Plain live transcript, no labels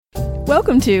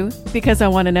Welcome to Because I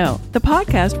Want to Know, the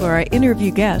podcast where I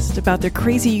interview guests about their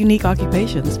crazy, unique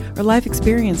occupations or life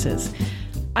experiences.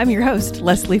 I'm your host,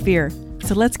 Leslie Fear.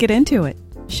 So let's get into it,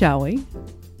 shall we?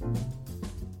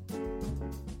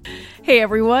 Hey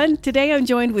everyone, today I'm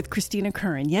joined with Christina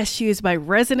Curran. Yes, she is my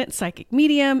resident psychic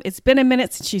medium. It's been a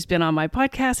minute since she's been on my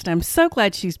podcast, and I'm so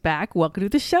glad she's back. Welcome to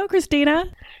the show,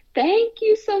 Christina. Thank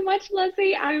you so much,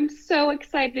 Leslie. I'm so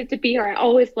excited to be here. I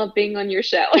always love being on your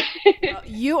show.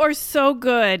 You are so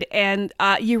good, and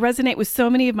you resonate with so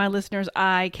many of my listeners.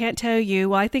 I can't tell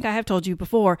you, well, I think I have told you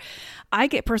before, I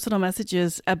get personal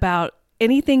messages about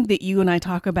anything that you and I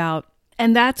talk about.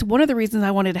 And that's one of the reasons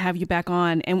I wanted to have you back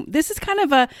on. And this is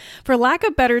kind of for lack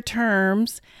of better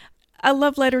terms, a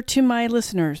love letter to my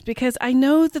listeners, because I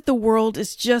know that the world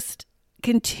is just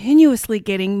continuously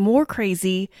getting more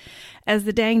crazy as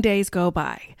the dang days go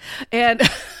by. And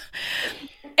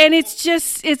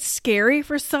it's scary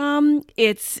for some.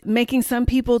 It's making some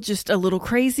people just a little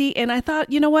crazy. And I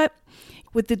thought, you know what?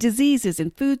 With the diseases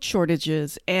and food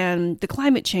shortages and the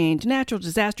climate change, natural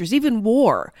disasters, even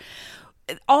war,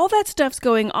 all that stuff's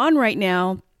going on right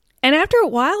now. And after a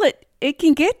while, it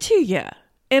can get to you.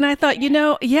 And I thought,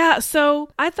 so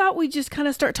I thought we'd just kind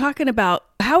of start talking about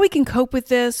how we can cope with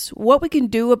this, what we can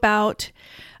do about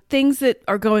things that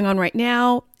are going on right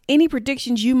now, any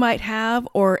predictions you might have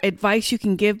or advice you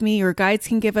can give me or guides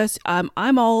can give us.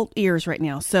 I'm all ears right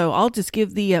now. So I'll just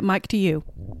give the mic to you.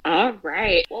 All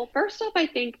right. Well, first off, I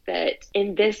think that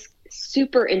in this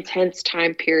super intense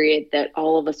time period that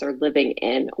all of us are living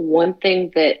in, one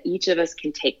thing that each of us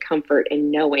can take comfort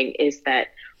in knowing is that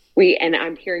and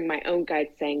I'm hearing my own guide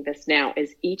saying this now,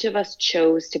 is each of us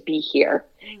chose to be here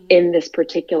in this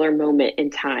particular moment in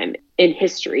time, in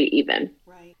history even.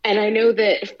 Right. And I know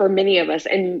that for many of us,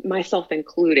 and myself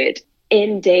included,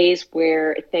 in days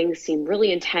where things seem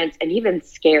really intense and even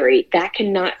scary, that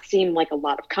cannot seem like a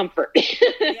lot of comfort.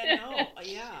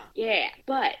 Yeah.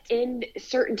 But in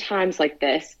certain times like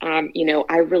this,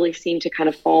 I really seem to kind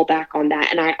of fall back on that.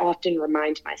 And I often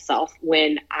remind myself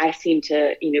when I seem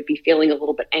to, be feeling a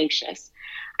little bit anxious,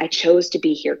 I chose to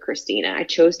be here, Christina. I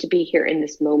chose to be here in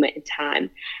this moment in time.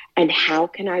 And how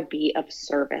can I be of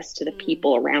service to the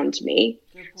people around me?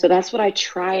 So that's what I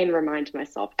try and remind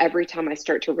myself every time I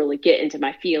start to really get into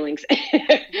my feelings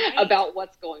about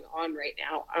what's going on right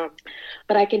now.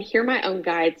 But I can hear my own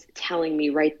guides telling me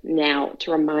right now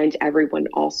to remind everyone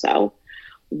also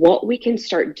what we can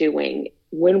start doing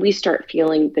when we start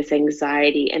feeling this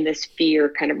anxiety and this fear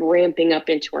kind of ramping up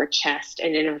into our chest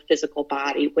and in our physical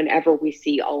body whenever we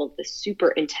see all of this super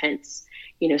intense,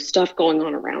 stuff going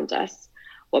on around us.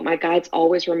 What my guides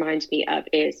always remind me of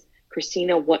is,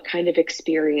 Christina, what kind of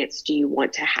experience do you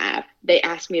want to have? They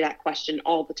ask me that question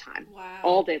all the time,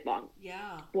 all day long.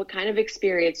 Yeah. What kind of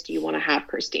experience do you want to have,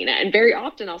 Christina? And very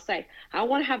often I'll say, I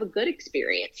want to have a good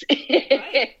experience.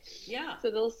 Right. Yeah. So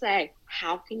they'll say,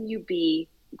 how can you be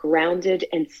grounded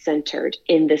and centered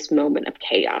in this moment of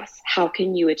chaos? How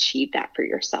can you achieve that for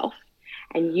yourself?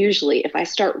 And usually if I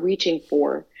start reaching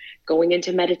for going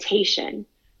into meditation,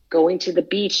 going to the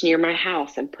beach near my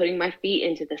house and putting my feet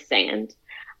into the sand,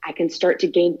 I can start to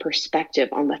gain perspective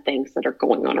on the things that are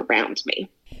going on around me.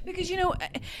 Because,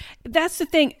 that's the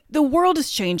thing. The world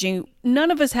is changing. None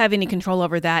of us have any control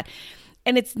over that.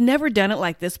 And it's never done it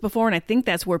like this before. And I think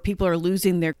that's where people are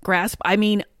losing their grasp. I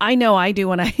mean, I know I do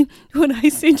when I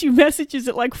send you messages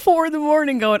at like 4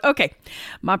 a.m. going, okay,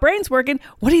 my brain's working.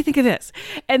 What do you think of this?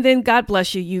 And then God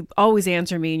bless you. You always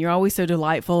answer me and you're always so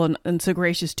delightful and so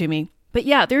gracious to me. But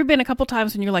yeah, there have been a couple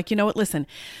times when you're like, you know what, listen,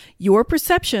 your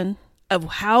perception of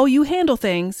how you handle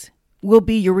things will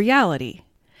be your reality.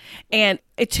 And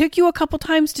it took you a couple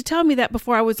times to tell me that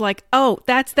before I was like, oh,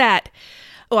 that's that.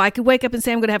 Oh, I could wake up and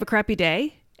say I'm going to have a crappy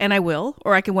day, and I will.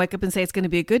 Or I can wake up and say it's going to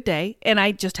be a good day, and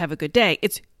I just have a good day.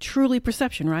 It's truly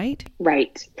perception, right?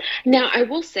 Right. Now, I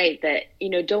will say that,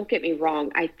 don't get me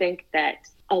wrong. I think that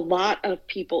a lot of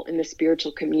people in the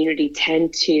spiritual community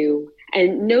tend to,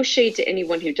 and no shade to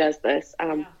anyone who does this,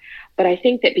 but I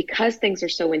think that because things are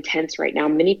so intense right now,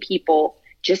 many people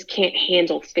just can't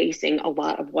handle facing a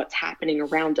lot of what's happening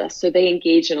around us. So they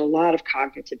engage in a lot of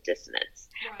cognitive dissonance.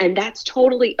 Right. And that's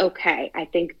totally okay. I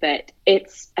think that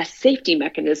it's a safety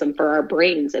mechanism for our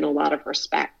brains in a lot of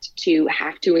respect to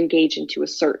have to engage into a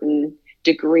certain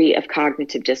degree of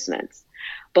cognitive dissonance.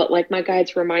 But like my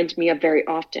guides remind me of very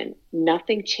often,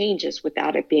 nothing changes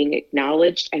without it being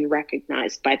acknowledged and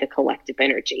recognized by the collective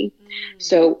energy.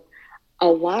 So a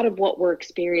lot of what we're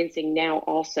experiencing now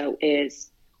also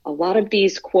is a lot of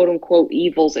these quote unquote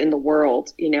evils in the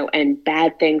world, and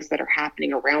bad things that are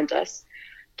happening around us.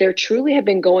 There truly have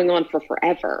been going on for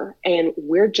forever, and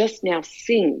we're just now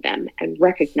seeing them and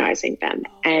recognizing them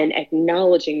and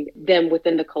acknowledging them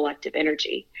within the collective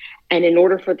energy. And in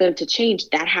order for them to change,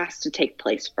 that has to take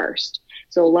place first.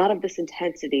 So a lot of this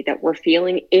intensity that we're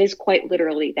feeling is quite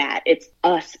literally that. It's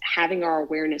us having our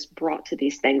awareness brought to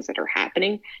these things that are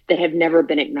happening that have never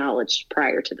been acknowledged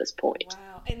prior to this point.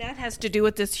 Wow. And that has to do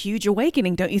with this huge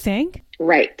awakening, don't you think?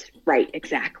 Right,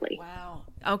 exactly. Wow.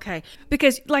 Okay.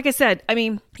 Because like I said, I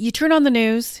mean, you turn on the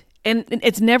news and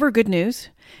it's never good news.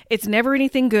 It's never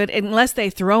anything good unless they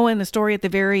throw in the story at the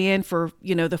very end for,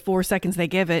 the 4 seconds they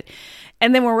give it.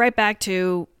 And then we're right back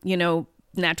to,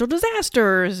 natural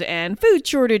disasters and food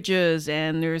shortages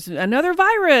and there's another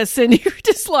virus and you're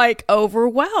just like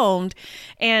overwhelmed.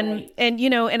 And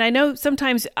I know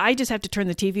sometimes I just have to turn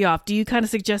the TV off. Do you kind of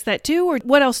suggest that too? Or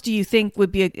what else do you think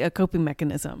would be a coping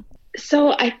mechanism?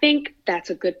 So I think that's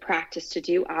a good practice to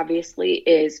do, obviously,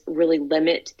 is really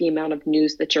limit the amount of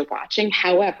news that you're watching.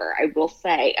 However, I will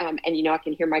say, and I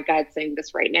can hear my guide saying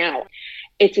this right now,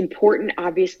 it's important,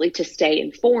 obviously, to stay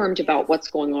informed about what's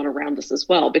going on around us as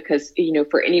well, because,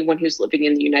 for anyone who's living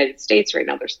in the United States right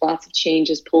now, there's lots of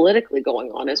changes politically going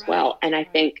on as well. And I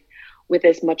think with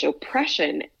as much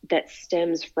oppression that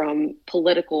stems from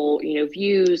political,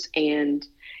 views and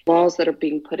laws that are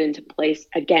being put into place,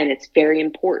 again, it's very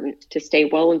important to stay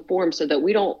well informed so that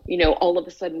we don't, all of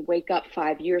a sudden wake up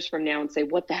 5 years from now and say,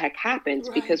 what the heck happened?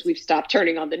 Right. Because we've stopped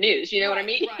turning on the news. You know what I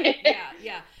mean? Right.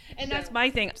 Yeah. And that's my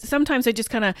thing. Sometimes I just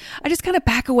kind of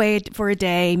back away for a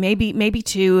day, maybe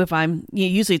two if I'm,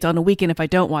 usually it's on a weekend if I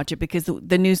don't watch it because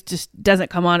the news just doesn't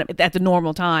come on at the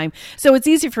normal time. So it's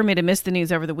easy for me to miss the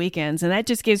news over the weekends. And that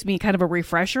just gives me kind of a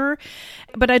refresher.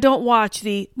 But I don't watch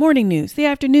the morning news, the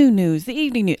afternoon news, the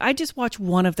evening news. I just watch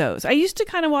one of those. I used to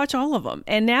kind of watch all of them.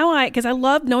 And now because I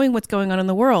love knowing what's going on in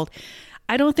the world.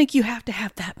 I don't think you have to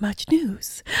have that much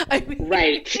news.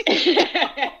 Right.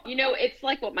 It's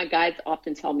like what my guides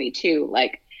often tell me too.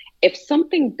 Like, if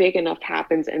something big enough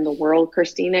happens in the world,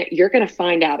 Christina, you're going to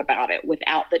find out about it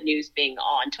without the news being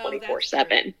on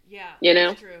 24/7. Yeah.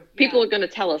 That's true. Yeah. People are going to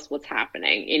tell us what's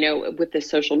happening, with the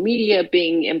social media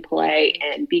being in play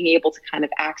and being able to kind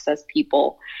of access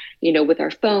people, with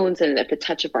our phones and at the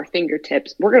touch of our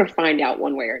fingertips. We're going to find out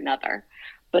one way or another.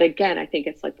 But again, I think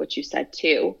it's like what you said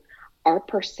too. Our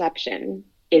perception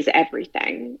is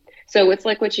everything. So it's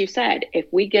like what you said. If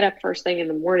we get up first thing in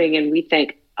the morning and we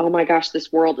think, oh my gosh,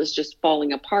 this world is just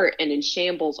falling apart and in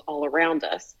shambles all around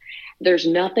us, there's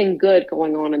nothing good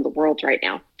going on in the world right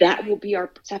now. That will be our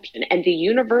perception. And the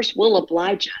universe will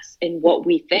oblige us in what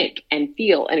we think and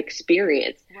feel and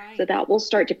experience. Right. So that will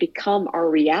start to become our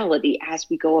reality as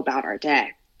we go about our day.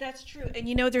 That's true. And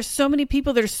there's so many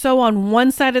people that are so on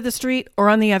one side of the street or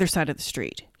on the other side of the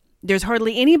street. There's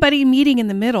hardly anybody meeting in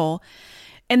the middle.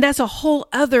 And that's a whole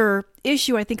other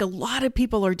issue I think a lot of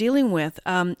people are dealing with,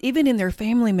 even in their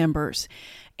family members.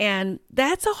 And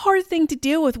that's a hard thing to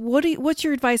deal with. What's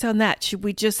your advice on that? Should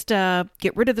we just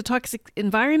get rid of the toxic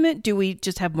environment? Do we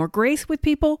just have more grace with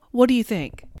people? What do you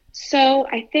think? So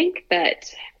I think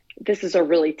that this is a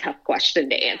really tough question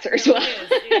to answer as well.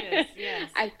 It is,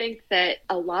 yes. I think that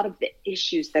a lot of the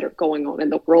issues that are going on in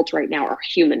the world right now are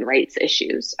human rights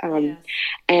issues.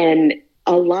 And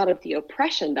a lot of the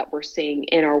oppression that we're seeing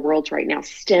in our world right now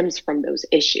stems from those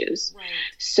issues. Right.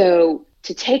 So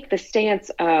to take the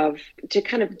stance to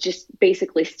kind of just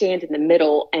basically stand in the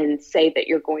middle and say that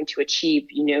you're going to achieve,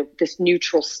 this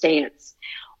neutral stance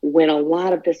when a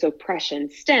lot of this oppression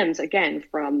stems, again,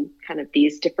 from kind of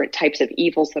these different types of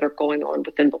evils that are going on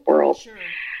within the world. Sure.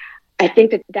 I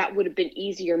think that would have been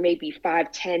easier maybe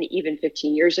 5, 10, even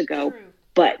 15 years ago. True.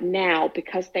 But now,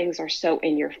 because things are so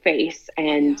in your face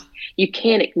and you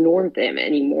can't ignore them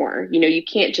anymore, you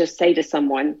can't just say to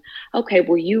someone, okay,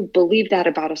 well, you believe that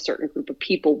about a certain group of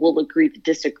people, we'll agree to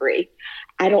disagree.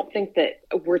 I don't think that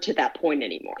we're to that point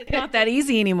anymore. It's not that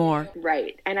easy anymore.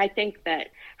 Right. And I think that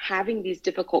having these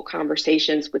difficult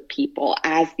conversations with people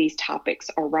as these topics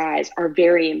arise are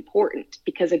very important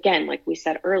because, again, like we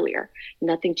said earlier,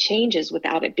 nothing changes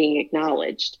without it being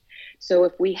acknowledged. So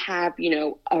if we have,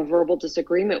 a verbal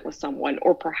disagreement with someone,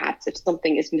 or perhaps if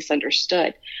something is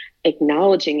misunderstood,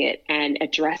 acknowledging it and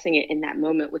addressing it in that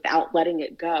moment without letting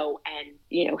it go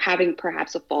and, having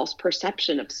perhaps a false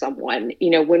perception of someone,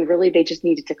 when really they just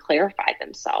needed to clarify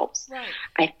themselves. Right.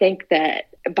 I think that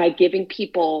by giving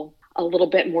people a little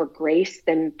bit more grace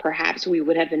than perhaps we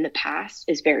would have in the past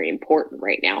is very important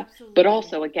right now. Absolutely. But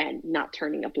also, again, not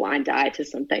turning a blind eye to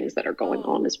some things that are going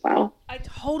on as well. I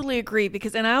totally agree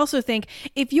and I also think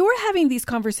if you're having these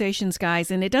conversations,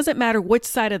 guys, and it doesn't matter which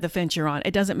side of the fence you're on,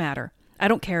 it doesn't matter. I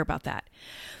don't care about that.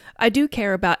 I do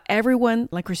care about everyone,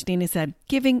 like Christina said,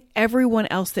 giving everyone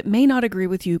else that may not agree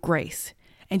with you grace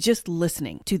and just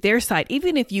listening to their side,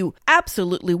 even if you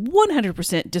absolutely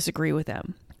 100% disagree with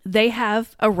them. They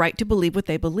have a right to believe what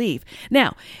they believe.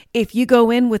 Now, if you go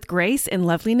in with grace and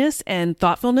loveliness and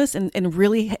thoughtfulness and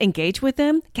really engage with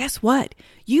them, guess what?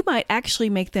 You might actually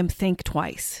make them think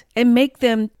twice and make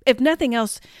them, if nothing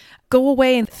else, go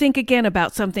away and think again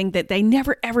about something that they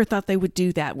never, ever thought they would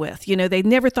do that with. They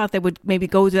never thought they would maybe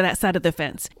go to that side of the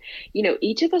fence.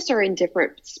 Each of us are in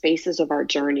different spaces of our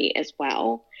journey as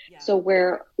well. Yeah. So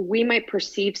where we might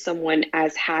perceive someone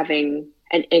as having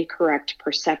an incorrect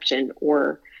perception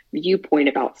or viewpoint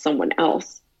about someone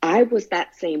else, I was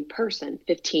that same person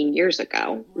 15 years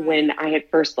ago when I had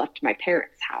first left my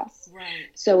parents' house. Right.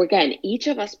 So again, each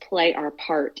of us play our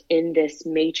part in this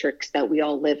matrix that we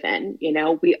all live in.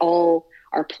 We all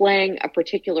are playing a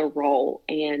particular role.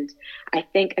 And I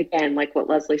think, again, like what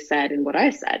Leslie said and what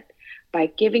I said, by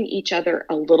giving each other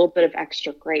a little bit of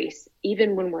extra grace,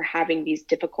 even when we're having these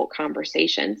difficult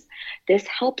conversations, this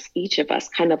helps each of us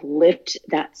kind of lift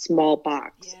that small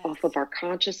box off of our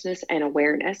consciousness and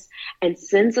awareness and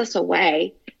sends us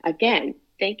away, again,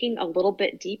 thinking a little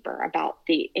bit deeper about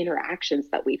the interactions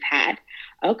that we've had.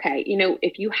 Okay,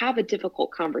 if you have a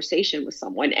difficult conversation with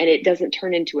someone and it doesn't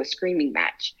turn into a screaming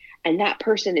match, and that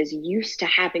person is used to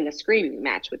having a screaming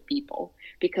match with people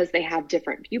because they have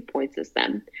different viewpoints as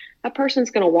them, that person's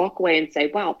going to walk away and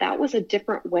say, wow, that was a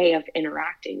different way of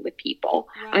interacting with people.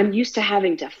 Right. I'm used to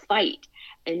having to fight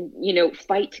and,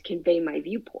 fight to convey my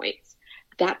viewpoints.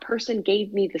 That person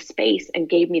gave me the space and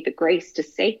gave me the grace to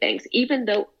say things, even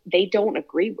though they don't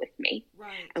agree with me.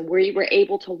 Right. And we were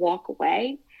able to walk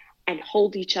away and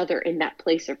hold each other in that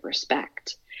place of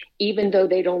respect, even though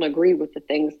they don't agree with the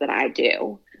things that I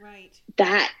do. Right.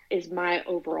 That is my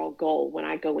overall goal when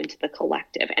I go into the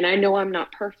collective. And I know I'm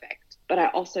not perfect, but I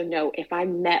also know if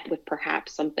I'm met with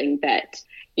perhaps something that,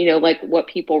 like what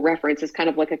people reference is kind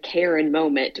of like a Curran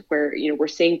moment where, we're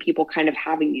seeing people kind of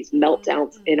having these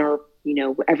meltdowns in our,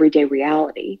 everyday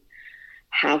reality.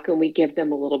 How can we give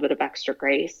them a little bit of extra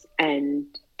grace and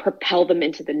propel them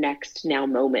into the next now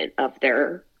moment of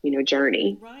their,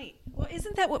 journey? Right. Well,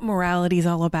 isn't that what morality is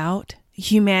all about?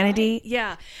 Humanity. Right.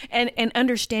 Yeah. And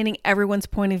understanding everyone's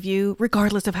point of view,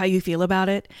 regardless of how you feel about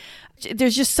it.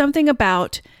 There's just something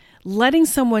about letting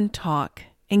someone talk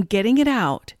and getting it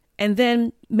out. And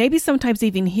then maybe sometimes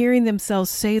even hearing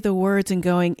themselves say the words and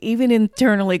going, even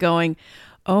internally going,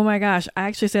 oh my gosh, I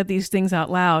actually said these things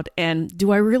out loud. And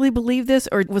do I really believe this,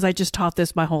 or was I just taught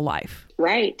this my whole life?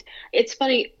 Right. It's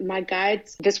funny. My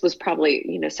guides, this was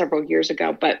probably, several years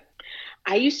ago, but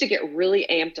I used to get really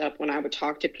amped up when I would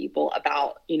talk to people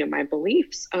about, my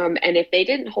beliefs. And if they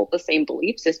didn't hold the same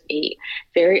beliefs as me,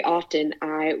 very often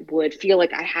I would feel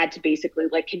like I had to basically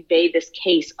convey this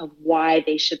case of why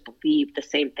they should believe the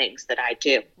same things that I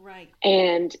do. Right.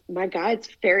 And my guides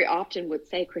very often would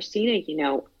say, Christina,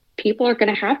 people are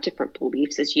going to have different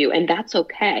beliefs as you, and that's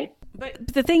okay.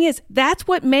 But the thing is, that's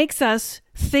what makes us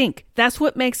think. That's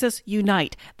what makes us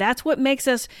unite. That's what makes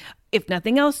us, if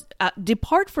nothing else,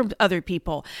 depart from other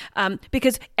people.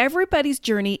 Because everybody's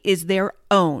journey is their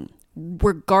own,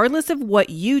 regardless of what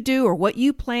you do or what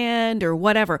you planned or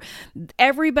whatever.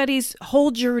 Everybody's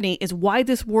whole journey is why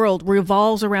this world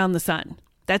revolves around the sun.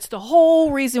 That's the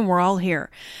whole reason we're all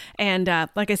here. And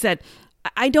like I said,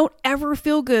 I don't ever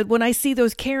feel good when I see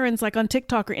those Karens on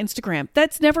TikTok or Instagram.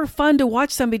 That's never fun to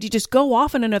watch somebody just go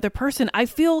off on another person. I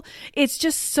feel it's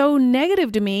just so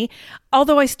negative to me,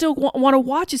 although I still want to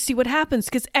watch and see what happens,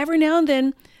 because every now and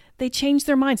then they change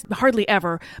their minds. Hardly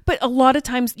ever, but a lot of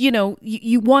times,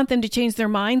 you want them to change their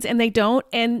minds and they don't,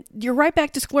 and you're right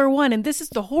back to square one. And this is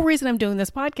the whole reason I'm doing this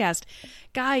podcast.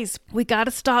 Guys, we got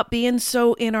to stop being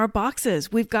so in our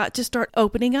boxes. We've got to start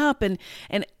opening up and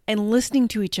listening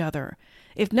to each other.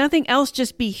 If nothing else,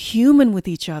 just be human with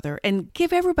each other and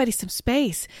give everybody some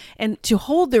space and to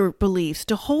hold their beliefs,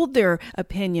 to hold their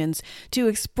opinions, to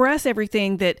express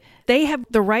everything that they have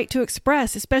the right to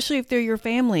express, especially if they're your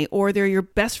family or they're your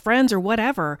best friends or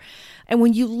whatever. And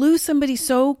when you lose somebody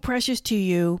so precious to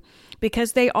you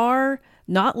because they are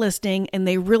not listening and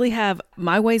they really have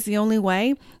my way's the only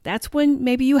way, that's when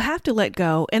maybe you have to let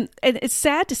go. And it's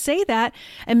sad to say that,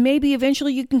 and maybe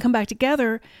eventually you can come back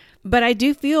together. But I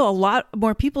do feel a lot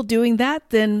more people doing that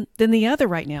than the other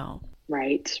right now.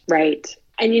 Right.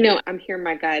 And, I'm hearing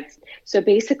my guides. So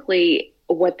basically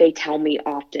what they tell me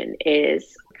often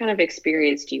is, what kind of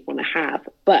experience do you want to have?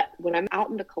 But when I'm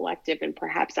out in the collective and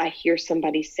perhaps I hear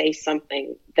somebody say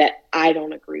something that I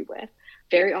don't agree with,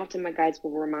 very often my guides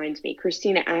will remind me,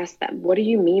 Christina, ask them, what do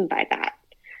you mean by that?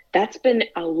 That's been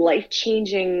a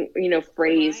life-changing,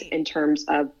 phrase in terms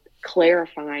of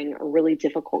clarifying really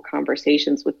difficult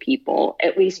conversations with people,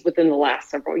 at least within the last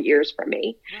several years for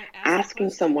me. Right, Asking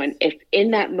someone if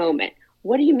in that moment,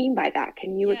 what do you mean by that?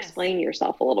 Can you explain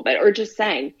yourself a little bit? Or just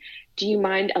saying, do you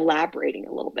mind elaborating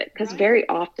a little bit? Because very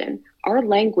often our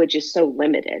language is so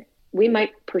limited. We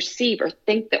might perceive or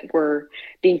think that we're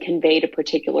being conveyed a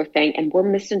particular thing and we're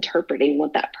misinterpreting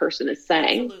what that person is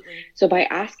saying. Absolutely. So by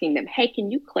asking them, hey,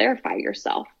 can you clarify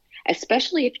yourself?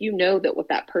 Especially if you know that what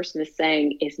that person is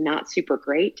saying is not super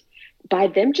great, by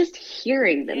them just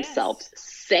hearing themselves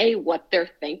say what they're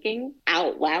thinking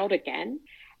out loud again,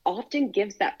 often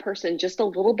gives that person just a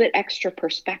little bit extra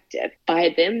perspective.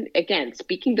 By them, again,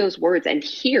 speaking those words and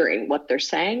hearing what they're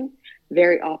saying,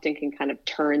 very often can kind of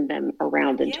turn them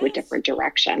around into a different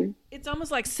direction. It's almost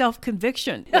like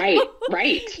self-conviction.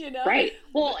 Right. You know? Right.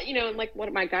 Well, and like one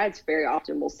of my guides very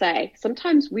often will say,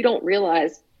 sometimes we don't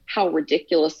realize how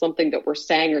ridiculous something that we're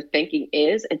saying or thinking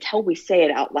is until we say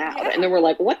it out loud. And then we're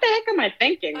like, what the heck am I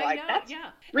thinking? That's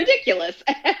ridiculous.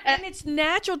 And it's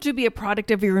natural to be a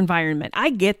product of your environment. I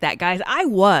get that, guys.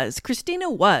 Christina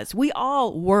was. We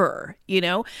all were,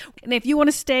 And if you want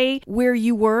to stay where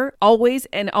you were always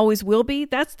and always will be,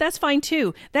 that's fine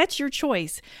too. That's your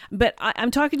choice. But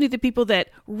I'm talking to the people that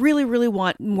really, really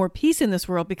want more peace in this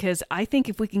world, because I think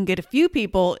if we can get a few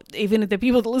people, even the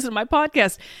people that listen to my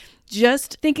podcast,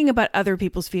 just thinking about other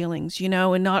people's feelings,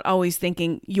 and not always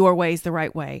thinking your way is the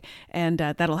right way. And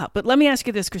that'll help. But let me ask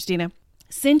you this, Christina.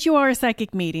 Since you are a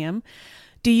psychic medium,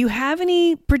 do you have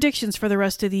any predictions for the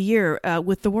rest of the year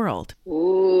with the world?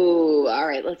 Ooh, all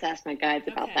right. Let's ask my guides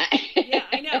about that. Yeah,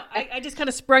 I know. I just kind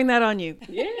of sprung that on you.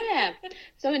 Yeah.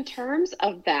 So in terms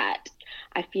of that,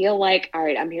 I feel like, all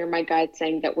right, I'm hearing my guides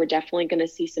saying that we're definitely going to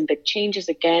see some big changes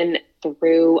again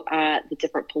through the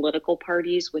different political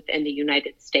parties within the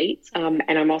United States. And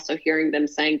I'm also hearing them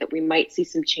saying that we might see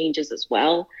some changes as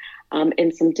well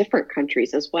in some different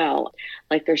countries as well.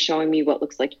 Like they're showing me what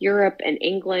looks like Europe and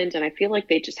England. And I feel like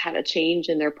they just had a change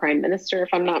in their prime minister, if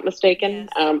I'm not mistaken.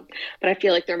 But I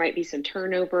feel like there might be some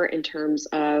turnover in terms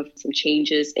of some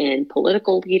changes in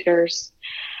political leaders.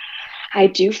 I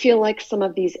do feel like some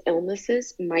of these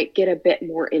illnesses might get a bit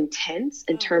more intense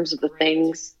in terms of the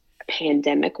things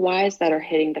pandemic-wise that are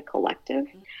hitting the collective.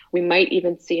 We might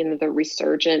even see another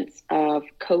resurgence of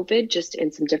COVID just in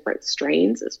some different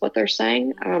strains is what they're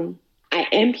saying. I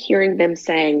am hearing them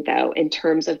saying, though, in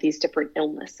terms of these different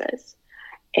illnesses,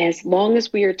 as long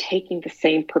as we are taking the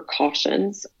same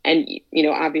precautions, and,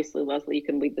 obviously, Leslie, you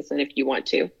can leave this in if you want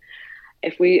to.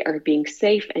 If we are being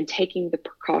safe and taking the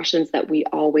precautions that we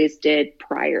always did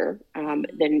prior,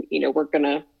 then, we're going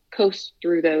to coast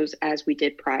through those as we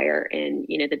did prior in,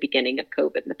 the beginning of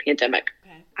COVID and the pandemic.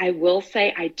 Okay. I will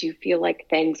say I do feel like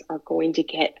things are going to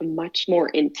get much more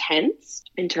intense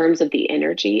in terms of the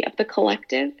energy of the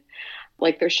collective.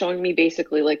 Like they're showing me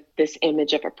basically like this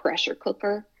image of a pressure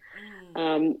cooker.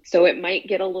 So it might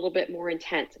get a little bit more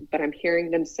intense, but I'm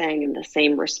hearing them saying in the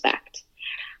same respect.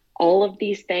 All of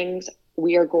these things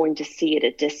we are going to see at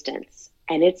a distance,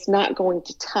 and it's not going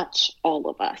to touch all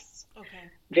of us. Okay.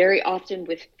 Very often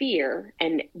with fear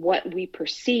and what we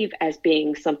perceive as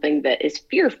being something that is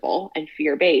fearful and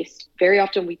fear-based, very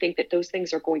often we think that those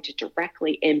things are going to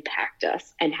directly impact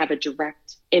us and have a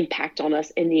direct impact on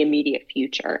us in the immediate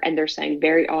future. And they're saying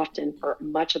very often for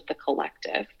much of the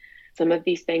collective, some of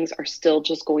these things are still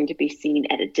just going to be seen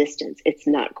at a distance. It's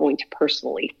not going to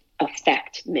personally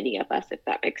affect many of us, if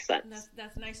that makes sense.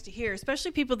 That's nice to hear,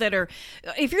 especially people that are,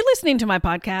 if you're listening to my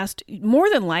podcast, more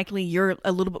than likely you're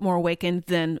a little bit more awakened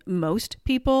than most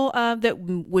people that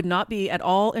would not be at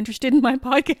all interested in my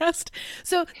podcast.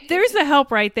 So there's the help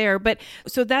right there. But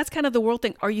so that's kind of the world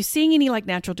thing. Are you seeing any like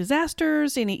natural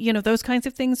disasters, any, those kinds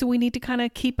of things that we need to kind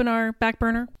of keep in our back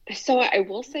burner? So I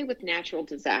will say with natural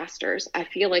disasters, I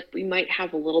feel like we might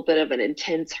have a little bit of an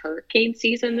intense hurricane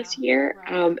season this year.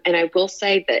 Right. And I will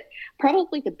say that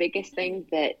probably the biggest thing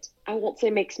that I won't say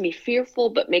makes me fearful,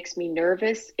 but makes me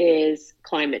nervous is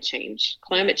climate change.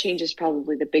 Climate change is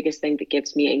probably the biggest thing that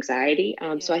gives me anxiety.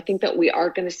 So I think that we are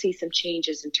going to see some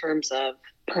changes in terms of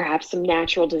perhaps some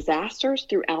natural disasters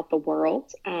throughout the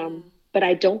world. But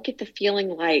I don't get the feeling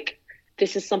like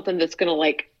this is something that's going to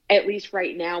like, at least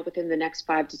right now, within the next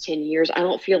 5 to 10 years, I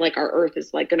don't feel like our earth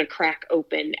is like going to crack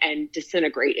open and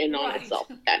disintegrate in on itself,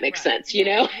 if that makes sense,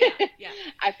 Yeah.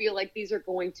 I feel like these are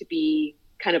going to be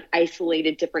kind of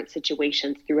isolated different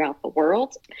situations throughout the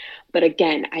world. But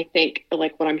again, I think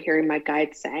like what I'm hearing my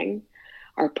guides saying,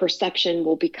 our perception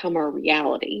will become our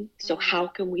reality. So how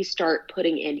can we start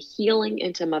putting in healing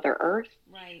into Mother Earth?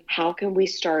 Right. Right. How can we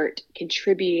start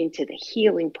contributing to the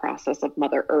healing process of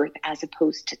Mother Earth as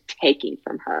opposed to taking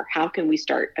from her? How can we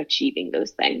start achieving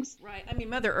those things? Right. I mean,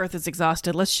 Mother Earth is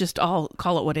exhausted. Let's just all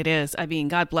call it what it is. I mean,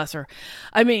 God bless her.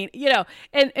 And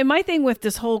my thing with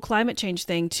this whole climate change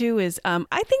thing too is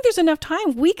I think there's enough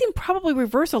time. We can probably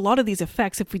reverse a lot of these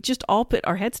effects if we just all put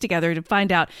our heads together to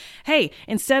find out, hey,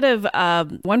 instead of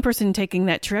one person taking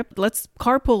that trip, let's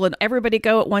carpool and everybody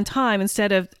go at one time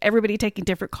instead of everybody taking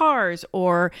different cars,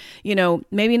 or,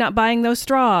 maybe not buying those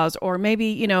straws, or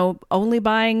maybe, only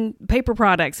buying paper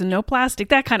products and no plastic,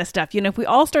 that kind of stuff. If we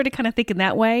all started kind of thinking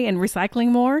that way and recycling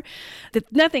more,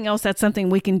 that nothing else, that's something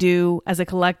we can do as a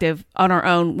collective on our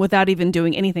own without even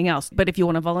doing anything else. But if you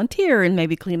want to volunteer and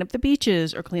maybe clean up the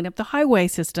beaches or clean up the highway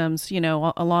systems,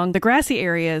 along the grassy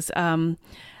areas,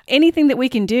 anything that we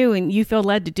can do and you feel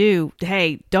led to do,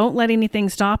 hey, don't let anything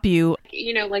stop you.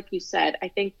 Like you said, I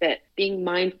think that being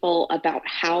mindful about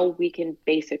how we can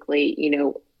basically,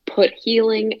 put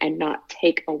healing and not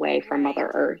take away from Mother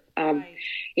Earth. And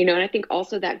I think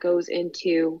also that goes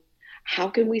into how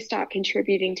can we stop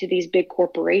contributing to these big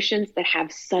corporations that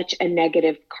have such a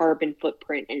negative carbon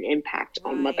footprint and impact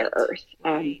on Mother Earth?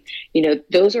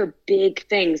 Those are big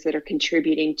things that are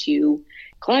contributing to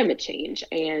climate change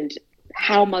and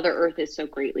how Mother Earth is so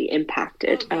greatly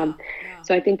impacted.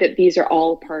 So I think that these are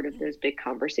all part of those big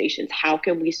conversations. How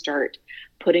can we start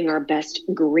putting our best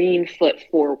green foot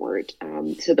forward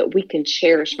so that we can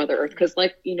cherish Mother Earth? Because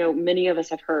many of us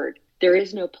have heard, there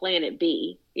is no planet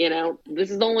B.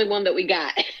 This is the only one that we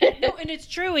got. No, and it's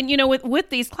true. And, with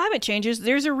these climate changes,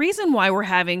 there's a reason why we're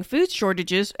having food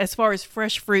shortages as far as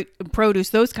fresh fruit and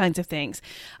produce, those kinds of things.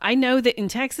 I know that in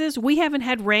Texas, we haven't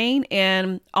had rain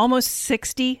in almost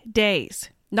 60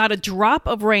 days. Not a drop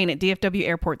of rain at DFW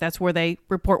Airport. That's where they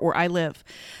report where I live.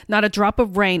 Not a drop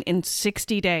of rain in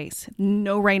 60 days.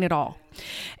 No rain at all.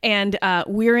 And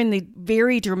we're in the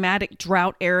very dramatic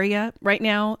drought area right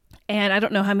now. And I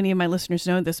don't know how many of my listeners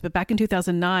know this, but back in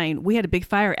 2009, we had a big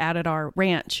fire out at our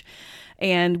ranch.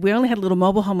 And we only had a little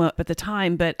mobile home up at the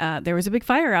time, but there was a big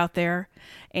fire out there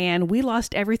and we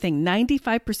lost everything.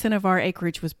 95% of our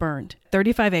acreage was burned,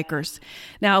 35 acres.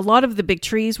 Now, a lot of the big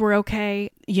trees were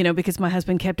okay, because my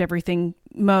husband kept everything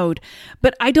mowed.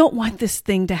 But I don't want this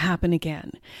thing to happen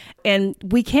again. And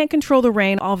we can't control the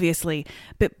rain, obviously.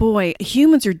 But boy,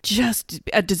 humans are just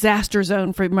a disaster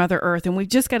zone for Mother Earth. And we've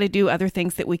just got to do other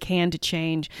things that we can to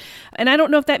change. And I don't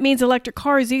know if that means electric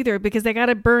cars either, because they got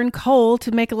to burn coal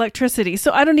to make electricity.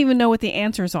 So I don't even know what the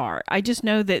answers are. I just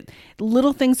know that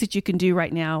little things that you can do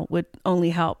right now would only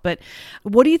help. But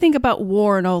what do you think about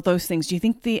war and all those things? Do you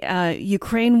think the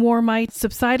Ukraine war might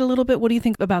subside a little bit? What do you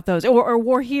think about those, or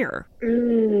war here?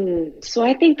 So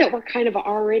I think that we're kind of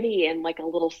already in like a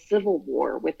little civil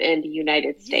war within the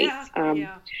United States.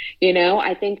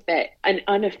 I think that an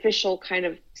unofficial kind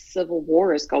of civil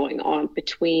war is going on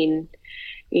between,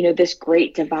 this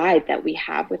great divide that we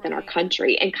have within our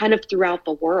country and kind of throughout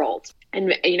the world.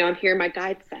 And, I'm hearing my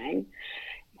guide saying,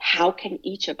 how can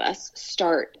each of us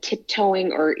start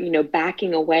tiptoeing or,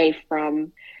 backing away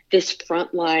from this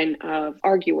front line of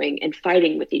arguing and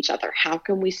fighting with each other? How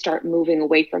can we start moving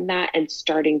away from that and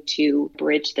starting to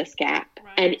bridge this gap?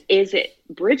 Right. And is it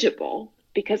bridgeable?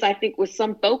 Because I think with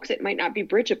some folks, it might not be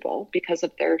bridgeable because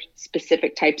of their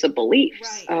specific types of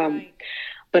beliefs. Right.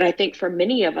 But I think for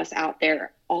many of us out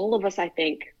there, all of us, I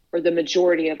think, or the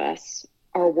majority of us,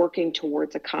 are working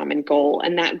towards a common goal.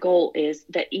 And that goal is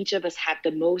that each of us have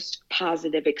the most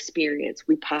positive experience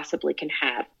we possibly can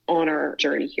have on our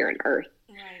journey here on Earth.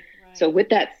 Right. So with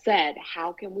that said,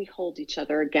 how can we hold each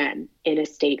other again in a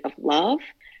state of love?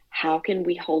 How can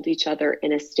we hold each other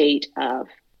in a state of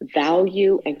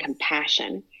value and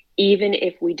compassion, even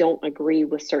if we don't agree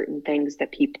with certain things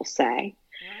that people say?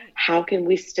 Right. How can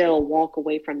we still walk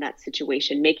away from that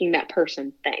situation, making that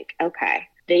person think, okay,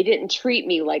 they didn't treat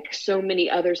me like so many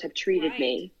others have treated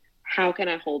me. How can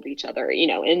I hold each other,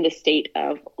 in the state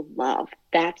of love?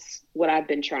 That's what I've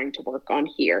been trying to work on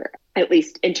here, at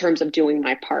least in terms of doing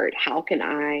my part. How can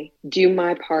I do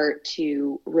my part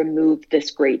to remove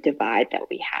this great divide that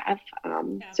we have?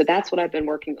 So that's what I've been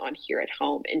working on here at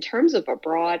home. In terms of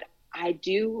abroad, I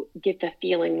do get the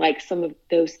feeling like some of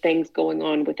those things going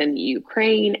on within the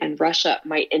Ukraine and Russia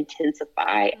might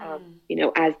intensify,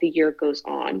 as the year goes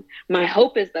on. My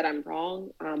hope is that I'm wrong,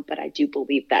 but I do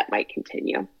believe that might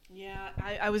continue. Yeah,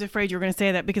 I was afraid you were going to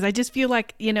say that because I just feel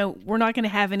like, we're not going to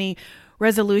have any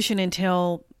resolution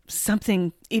until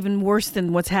something even worse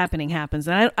than what's happening happens.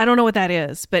 And I don't know what that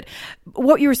is, but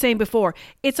what you were saying before,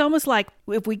 it's almost like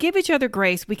if we give each other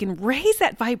grace, we can raise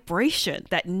that vibration,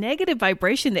 that negative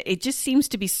vibration that it just seems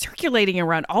to be circulating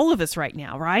around all of us right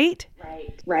now, right?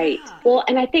 Right. Yeah. Well,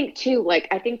 and I think too,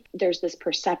 I think there's this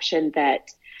perception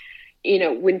that,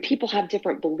 when people have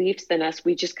different beliefs than us,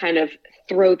 we just kind of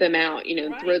throw them out,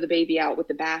 and throw the baby out with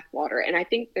the bathwater. And I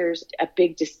think there's a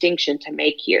big distinction to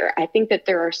make here. I think that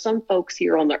there are some folks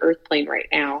here on the earth plane right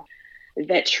now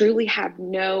that truly have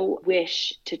no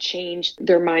wish to change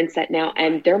their mindset now.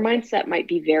 And their mindset might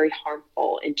be very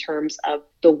harmful in terms of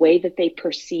the way that they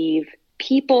perceive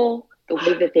people, the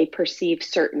way that they perceive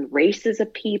certain races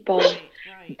of people.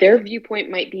 Right. Their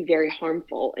viewpoint might be very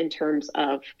harmful in terms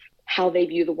of how they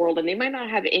view the world, and they might not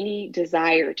have any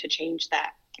desire to change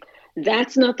that.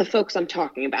 That's not the folks I'm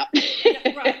talking about.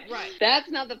 Yeah, right. That's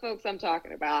not the folks I'm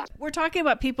talking about. We're talking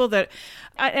about people that,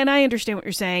 and I understand what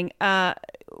you're saying,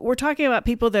 we're talking about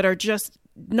people that are just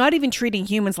not even treating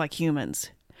humans like humans.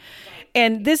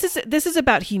 And this is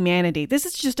about humanity. This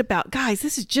is just about, guys,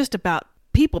 this is just about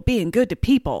people being good to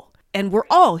people. And we're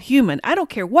all human. I don't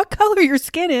care what color your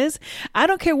skin is. I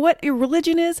don't care what your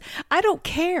religion is. I don't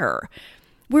care.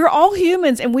 We're all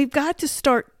humans, and we've got to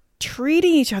start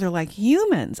treating each other like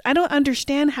humans. I don't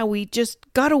understand how we just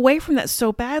got away from that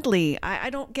so badly. I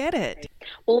don't get it.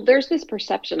 Well, there's this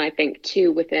perception, I think,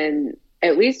 too, within,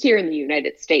 at least here in the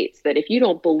United States, that if you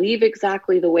don't believe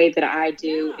exactly the way that I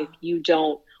do, if you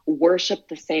don't worship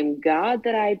the same God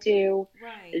that I do,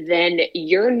 then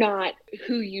you're not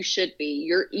who you should be.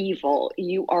 You're evil.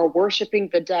 You are worshiping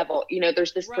the devil.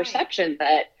 There's this perception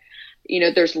that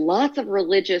there's lots of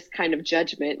religious kind of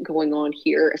judgment going on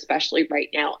here, especially right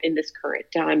now in this current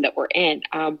time that we're in.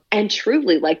 And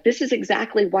truly, this is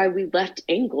exactly why we left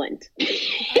England.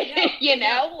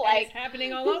 It's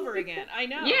happening all over again. I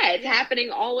know. Yeah, it's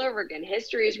happening all over again.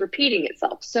 History is repeating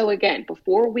itself. So again,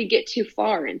 before we get too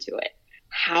far into it,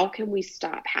 how can we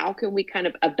stop? How can we kind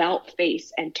of about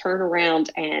face and turn around,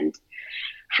 and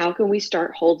how can we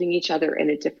start holding each other in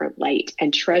a different light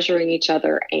and treasuring each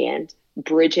other and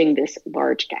bridging this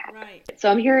large gap? Right. So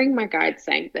I'm hearing my guide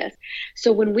saying this.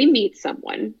 So when we meet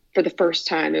someone for the first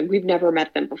time and we've never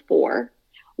met them before,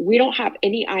 we don't have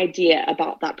any idea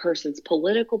about that person's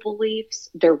political beliefs,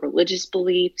 their religious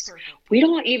beliefs. Perfect. We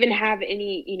don't even have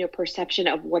any, perception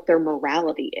of what their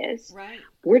morality is. Right.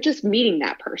 We're just meeting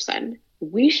that person.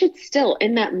 We should still,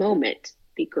 in that moment,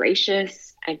 be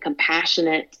gracious and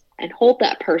compassionate and hold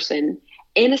that person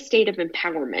in a state of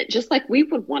empowerment, just like we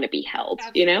would want to be held.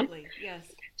 Absolutely. Yes.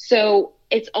 So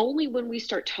it's only when we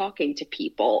start talking to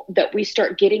people that we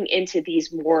start getting into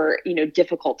these more,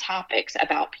 difficult topics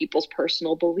about people's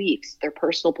personal beliefs, their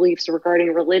personal beliefs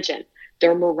regarding religion,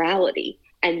 their morality.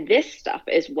 And this stuff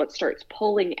is what starts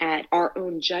pulling at our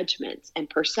own judgments and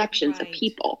perceptions of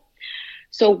people.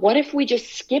 So what if we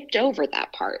just skipped over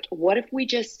that part? What if we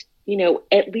just,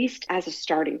 at least as a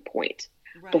starting point,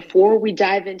 before we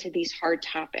dive into these hard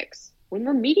topics, when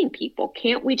we're meeting people,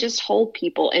 can't we just hold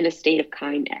people in a state of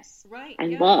kindness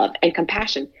and love and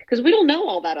compassion? Because we don't know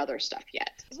all that other stuff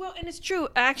yet. Well, and it's true.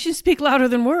 Actions speak louder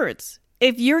than words.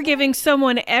 If you're giving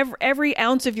someone every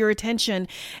ounce of your attention,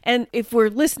 and if we're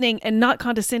listening and not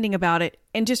condescending about it,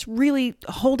 and just really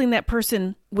holding that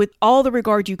person with all the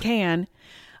regard you can,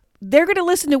 they're going to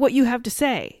listen to what you have to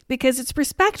say because it's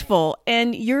respectful,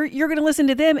 and you're going to listen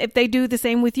to them if they do the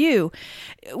same with you.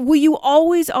 Will you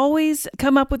always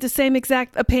come up with the same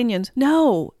exact opinions?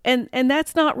 No. And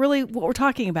that's not really what we're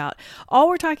talking about. All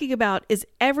we're talking about is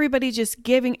everybody just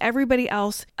giving everybody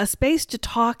else a space to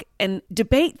talk and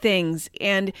debate things.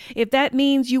 And if that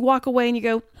means you walk away and you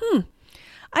go,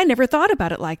 I never thought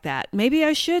about it like that. Maybe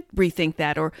I should rethink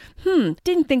that. Or,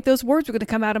 didn't think those words were going to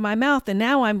come out of my mouth, and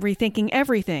now I'm rethinking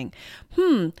everything.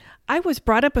 I was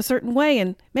brought up a certain way,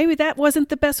 and maybe that wasn't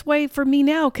the best way for me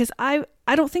now because I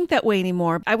don't think that way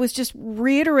anymore. I was just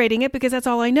reiterating it because that's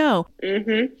all I know.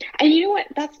 Mm-hmm. And you know what?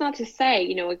 That's not to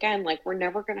say, again, we're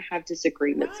never going to have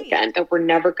disagreements again, that we're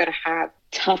never going to have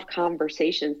tough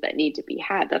conversations that need to be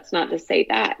had. That's not to say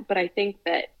that. But I think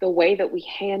that the way that we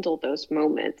handle those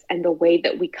moments and the way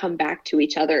that we come back to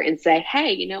each other and say,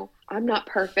 hey, I'm not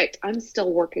perfect. I'm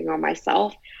still working on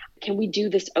myself. Can we do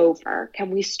this over?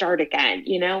 Can we start again?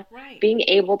 Being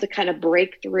able to kind of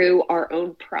break through our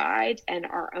own pride and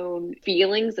our own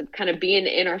feelings of kind of being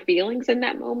in our feelings in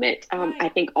that moment, I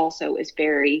think also is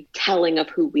very telling of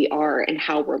who we are and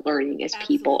how we're learning as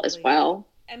people as well.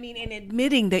 I mean, and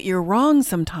admitting that you're wrong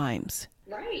sometimes.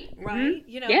 Right.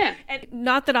 Mm-hmm. And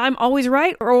not that I'm always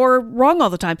right or wrong all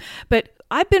the time, but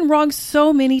I've been wrong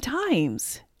so many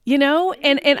times.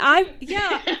 and I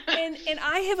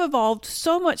have evolved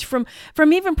so much from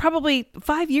even probably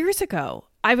 5 years ago.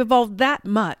 I've evolved that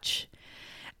much.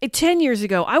 10 years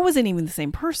ago, I wasn't even the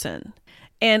same person.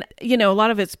 And, a lot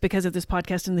of it's because of this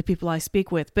podcast and the people I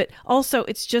speak with, but also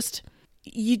it's just,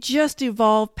 you just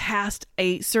evolve past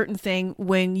a certain thing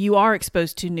when you are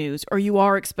exposed to news or you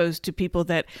are exposed to people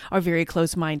that are very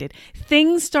close-minded.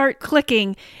 Things start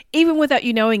clicking even without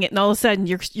you knowing it. And all of a sudden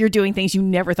you're doing things you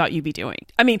never thought you'd be doing.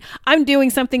 I mean, I'm doing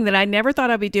something that I never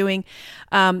thought I'd be doing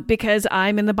because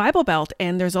I'm in the Bible Belt.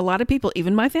 And there's a lot of people,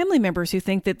 even my family members, who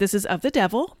think that this is of the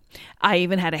devil. I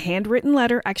even had a handwritten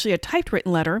letter, actually a typed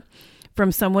written letter, from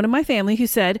someone in my family who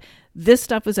said this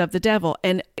stuff was of the devil.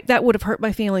 And that would have hurt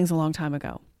my feelings a long time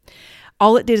ago.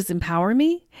 All it did is empower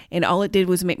me. And all it did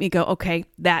was make me go, okay,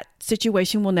 that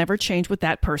situation will never change with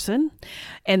that person.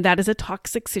 And that is a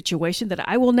toxic situation that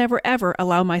I will never, ever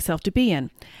allow myself to be in.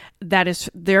 That is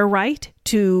their right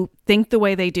to think the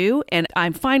way they do. And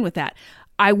I'm fine with that.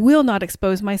 I will not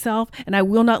expose myself and I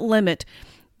will not limit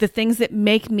the things that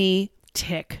make me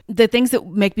tick, the things that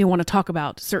make me want to talk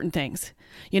about certain things.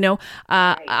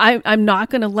 I'm not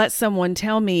going to let someone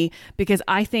tell me because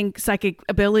I think psychic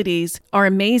abilities are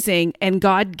amazing and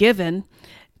God-given,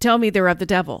 tell me they're of the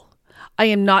devil. I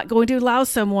am not going to allow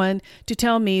someone to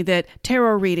tell me that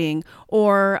tarot reading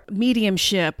or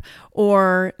mediumship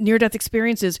or near-death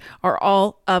experiences are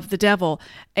all of the devil.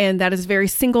 And that is very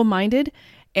single-minded.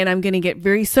 And I'm going to get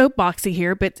very soapboxy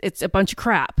here, but it's a bunch of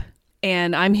crap.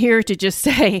 And I'm here to just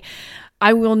say,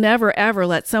 I will never, ever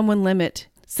let someone limit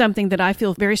something that I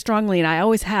feel very strongly, and I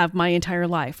always have my entire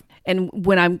life. And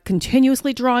when I'm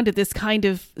continuously drawn to this kind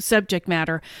of subject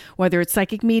matter, whether it's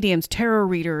psychic mediums, tarot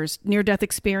readers, near-death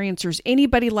experiencers,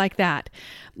 anybody like that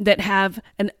have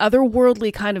an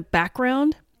otherworldly kind of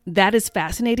background, that is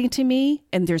fascinating to me.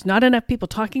 And there's not enough people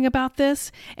talking about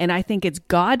this. And I think it's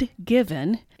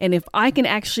God-given. And if I can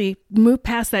actually move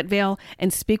past that veil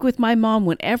and speak with my mom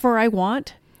whenever I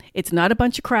want, it's not a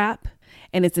bunch of crap,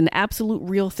 and it's an absolute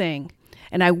real thing.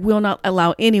 And I will not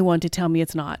allow anyone to tell me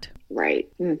it's not. Right.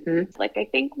 Mm-hmm. Like, I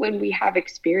think when we have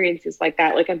experiences like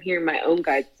that, like I'm hearing my own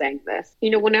guides saying this,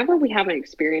 whenever we have an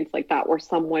experience like that, where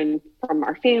someone from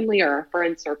our family or our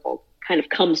friend circle kind of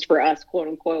comes for us, quote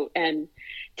unquote, and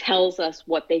tells us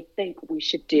what they think we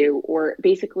should do, or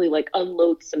basically like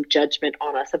unloads some judgment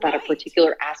on us about a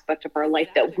particular aspect of our life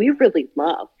that we really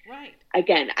love. Right.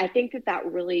 Again, I think that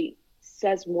really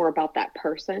says more about that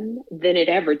person than it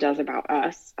ever does about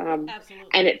us. Absolutely.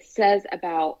 And it says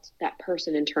about that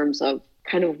person in terms of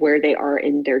kind of where they are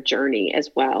in their journey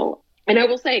as well. And I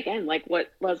will say again, like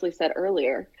what Leslie said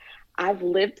earlier, I've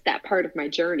lived that part of my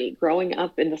journey growing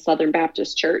up in the Southern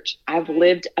Baptist Church. I've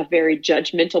lived a very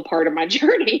judgmental part of my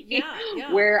journey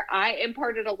where I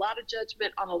imparted a lot of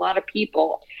judgment on a lot of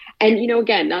people. And,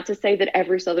 again, not to say that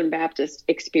every Southern Baptist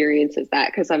experiences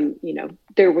that, because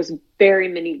there was very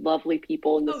many lovely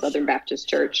people in the Southern Baptist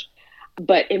Church.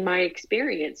 But in my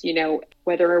experience,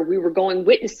 whether we were going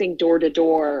witnessing door to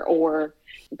door or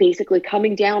basically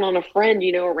coming down on a friend,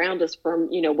 around us from,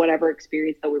 whatever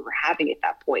experience that we were having at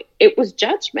that point, it was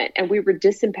judgment and we were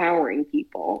disempowering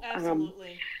people.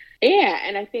 Absolutely.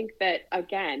 And I think that,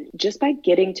 again, just by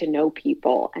getting to know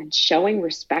people and showing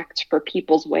respect for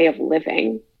people's way of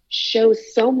living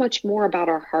shows so much more about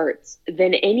our hearts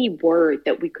than any word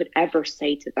that we could ever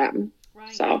say to them.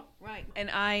 Right. Right. And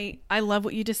I love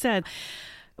what you just said.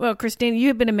 Well, Christina, you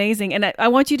have been amazing. And I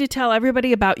want you to tell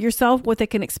everybody about yourself, what they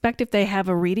can expect if they have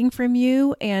a reading from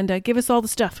you, and give us all the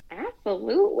stuff.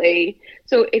 Absolutely.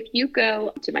 So if you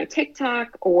go to my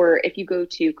TikTok or if you go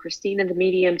to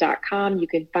ChristinaTheMedium.com, you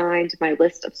can find my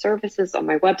list of services on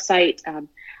my website.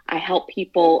 I help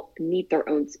people meet their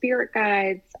own spirit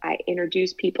guides. I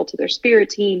introduce people to their spirit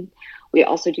team. We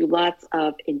also do lots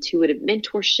of intuitive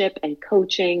mentorship and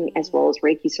coaching, as well as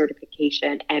Reiki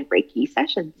certification and Reiki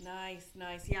sessions. Nice.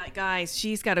 Yeah, guys,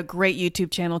 she's got a great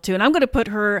YouTube channel too. And I'm going to put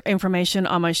her information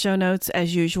on my show notes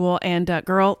as usual. And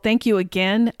girl, thank you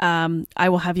again. I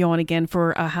will have you on again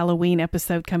for a Halloween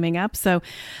episode coming up. So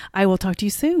I will talk to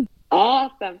you soon.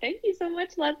 Awesome. Thank you so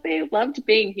much, Leslie. Loved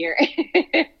being here.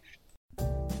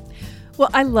 Well,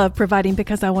 I love providing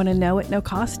because I want to know at no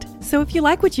cost. So if you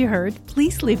like what you heard,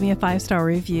 please leave me a 5-star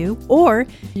review, or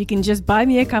you can just buy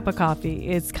me a cup of coffee.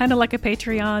 It's kind of like a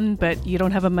Patreon, but you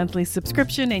don't have a monthly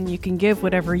subscription and you can give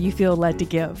whatever you feel led to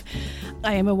give.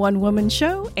 I am a one-woman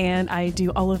show and I do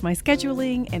all of my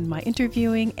scheduling and my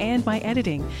interviewing and my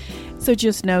editing. So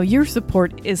just know your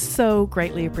support is so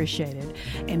greatly appreciated.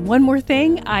 And one more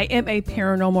thing, I am a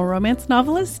paranormal romance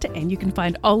novelist, and you can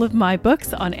find all of my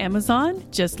books on Amazon.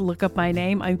 Just look up my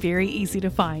name. I'm very easy to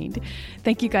find.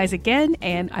 Thank you guys again,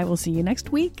 and I will see you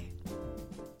next week.